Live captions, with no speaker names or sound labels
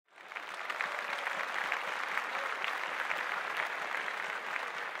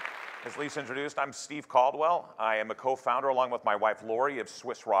As Lisa introduced, I'm Steve Caldwell. I am a co-founder, along with my wife Lori, of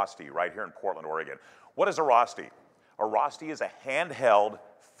Swiss Rosti right here in Portland, Oregon. What is a Rosti? A Rosti is a handheld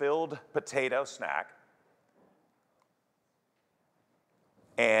filled potato snack,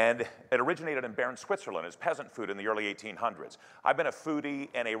 and it originated in Bern, Switzerland as peasant food in the early 1800s. I've been a foodie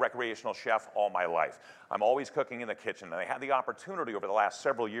and a recreational chef all my life. I'm always cooking in the kitchen, and I had the opportunity over the last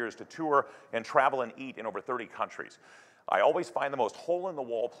several years to tour and travel and eat in over 30 countries. I always find the most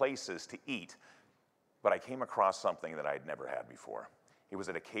hole-in-the-wall places to eat, but I came across something that I'd never had before. It was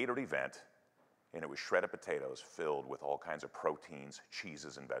at a catered event, and it was shredded potatoes filled with all kinds of proteins,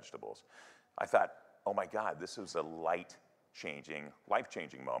 cheeses, and vegetables. I thought, oh my God, this is a life-changing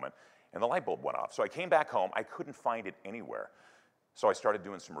moment, and the light bulb went off. So I came back home. I couldn't find it anywhere. So I started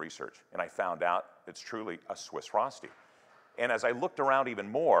doing some research, and I found out it's truly a Swiss Rosti. And as I looked around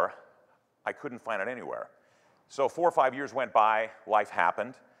even more, I couldn't find it anywhere. So 4 or 5 years went by, life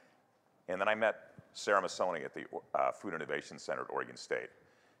happened, and then I met Sarah Massoni at the Food Innovation Center at Oregon State.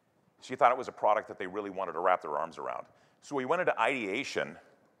 She thought it was a product that they really wanted to wrap their arms around. So we went into ideation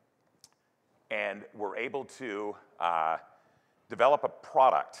and were able to develop a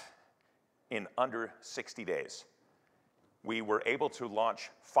product in under 60 days. We were able to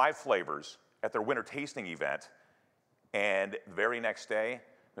launch 5 flavors at their winter tasting event, and the very next day,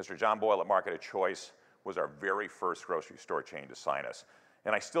 Mr. John Boyle at Market of Choice was our very first grocery store chain to sign us.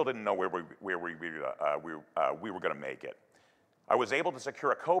 And I still didn't know where we were going to make it. I was able to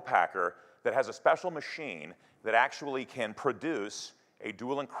secure a co-packer that has a special machine that actually can produce a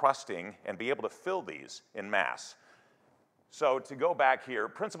dual encrusting and be able to fill these in mass. So to go back here,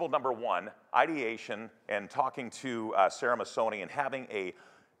 principle number 1, ideation and talking to Sarah Massoni and having a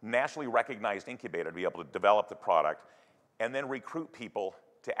nationally recognized incubator to be able to develop the product, and then recruit people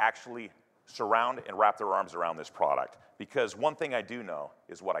to actually surround and wrap their arms around this product. Because one thing I do know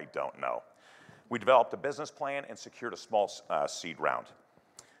is what I don't know. We developed a business plan and secured a small seed round.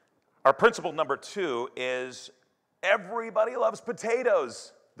 Our principle number 2 is everybody loves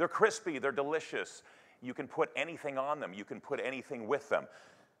potatoes. They're crispy, they're delicious. You can put anything on them, you can put anything with them.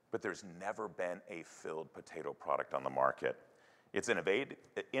 But there's never been a filled potato product on the market. It's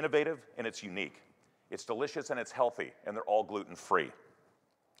innovative and it's unique. It's delicious and it's healthy, and they're all gluten-free.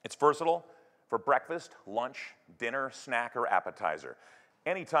 It's versatile for breakfast, lunch, dinner, snack, or appetizer.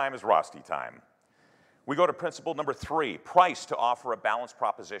 Anytime is Rosti time. We go to principle number 3, price to offer a balanced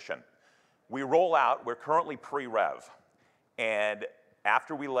proposition. We roll out, we're currently pre-rev, and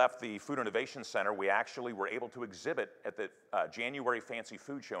after we left the Food Innovation Center, we actually were able to exhibit at the January Fancy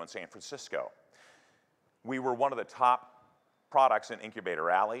Food Show in San Francisco. We were one of the top products in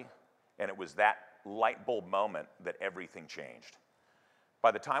Incubator Alley, and it was that light bulb moment that everything changed. By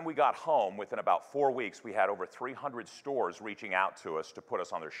the time we got home, within about 4 weeks, we had over 300 stores reaching out to us to put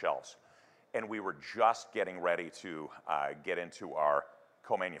us on their shelves. And we were just getting ready to get into our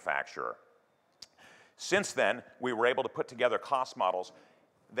co-manufacturer. Since then, we were able to put together cost models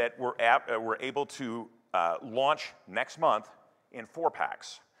that we're able to launch next month in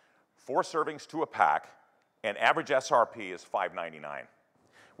 4-packs. 4 servings to a pack, and average SRP is $5.99.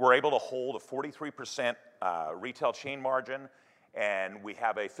 We're able to hold a 43% retail chain margin, and we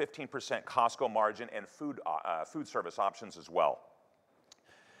have a 15% Costco margin and food service options as well.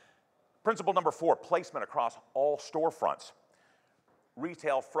 Principle number 4, placement across all storefronts.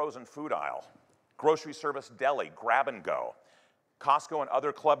 Retail frozen food aisle, grocery service deli, grab and go, Costco and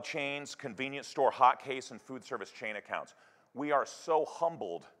other club chains, convenience store hot case, and food service chain accounts. We are so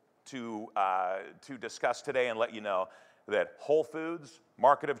humbled to discuss today and let you know that Whole Foods,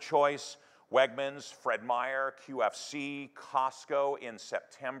 Market of Choice, Wegmans, Fred Meyer, QFC, Costco in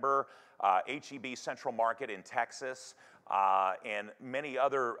September, H-E-B Central Market in Texas, and many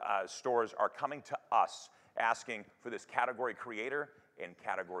other stores are coming to us asking for this category creator and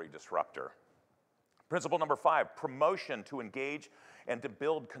category disruptor. Principle number 5, promotion to engage and to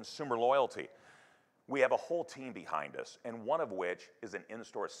build consumer loyalty. We have a whole team behind us, and one of which is an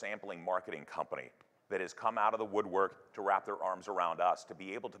in-store sampling marketing company that has come out of the woodwork to wrap their arms around us, to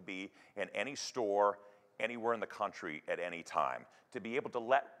be able to be in any store, anywhere in the country at any time, to be able to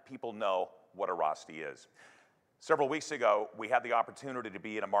let people know what a Rosti is. Several weeks ago, we had the opportunity to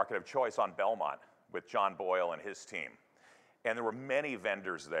be in a Market of Choice on Belmont with John Boyle and his team. And there were many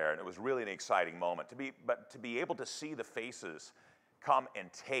vendors there, and it was really an exciting moment. But to be able to see the faces come and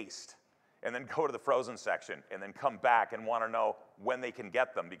taste, and then go to the frozen section, and then come back and want to know when they can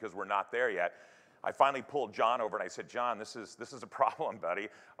get them because we're not there yet. I finally pulled John over and I said, John, this is a problem, buddy.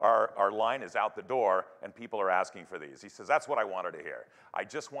 Our line is out the door and people are asking for these. He says, that's what I wanted to hear. I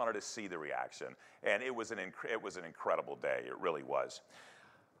just wanted to see the reaction. And it was an incredible day, it really was.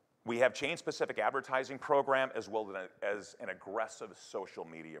 We have chain-specific advertising program as well as an aggressive social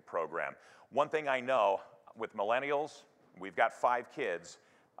media program. One thing I know with millennials, we've got 5 kids,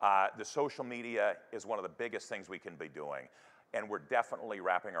 the social media is one of the biggest things we can be doing, and we're definitely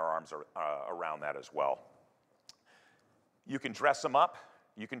wrapping our arms around that as well. You can dress them up,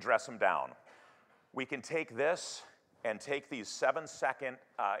 you can dress them down. We can take this and take these 7-second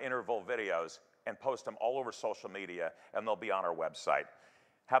interval videos and post them all over social media, and they'll be on our website.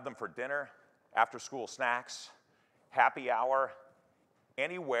 Have them for dinner, after-school snacks, happy hour,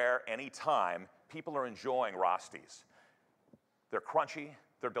 anywhere, anytime. People are enjoying Rostis. They're crunchy,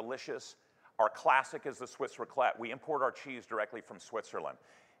 they're delicious. Our classic is the Swiss raclette. We import our cheese directly from Switzerland.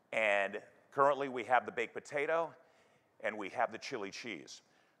 And currently we have the baked potato and we have the chili cheese.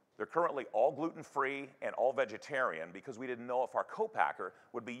 They're currently all gluten-free and all vegetarian because we didn't know if our co-packer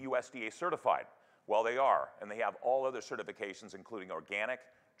would be USDA certified. Well, they are, and they have all other certifications, including organic,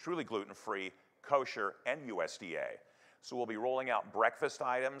 truly gluten-free, kosher, and USDA. So we'll be rolling out breakfast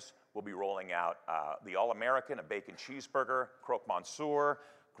items. We'll be rolling out the All-American, a bacon cheeseburger, croque monsieur,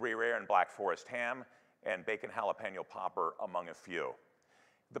 Gruyere and Black Forest ham, and bacon jalapeno popper, among a few.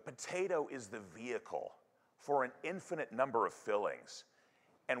 The potato is the vehicle for an infinite number of fillings.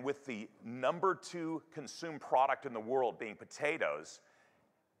 And with the #2 consumed product in the world being potatoes,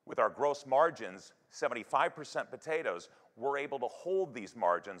 with our gross margins, 75% potatoes, we're able to hold these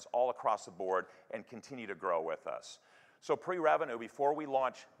margins all across the board and continue to grow with us. So pre-revenue, before we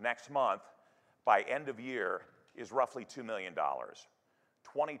launch next month, by end of year, is roughly $2 million.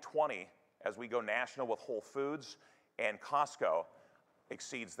 2020, as we go national with Whole Foods and Costco,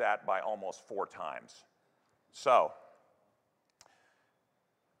 exceeds that by almost 4 times. So,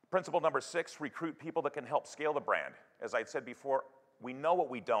 principle number 6, recruit people that can help scale the brand. As I said before, we know what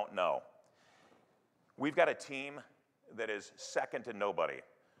we don't know. We've got a team that is second to nobody.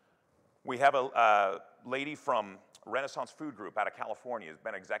 We have a lady from Renaissance Food Group out of California, has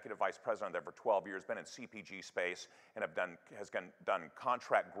been executive vice president there for 12 years, been in CPG space, and has done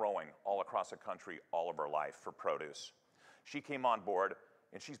contract growing all across the country all of her life for produce. She came on board,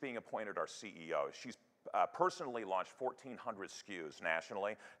 and she's being appointed our CEO. She's personally launched 1,400 SKUs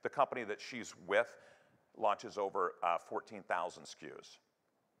nationally. The company that she's with launches over 14,000 SKUs.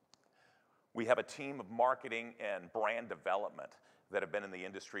 We have a team of marketing and brand development that have been in the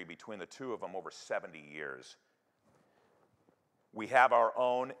industry between the two of them over 70 years. We have our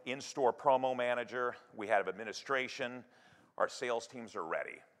own in-store promo manager. We have administration. Our sales teams are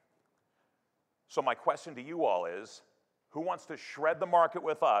ready. So my question to you all is, who wants to shred the market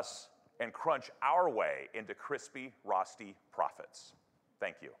with us and crunch our way into crispy, Rosti profits?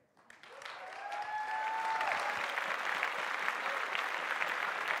 Thank you.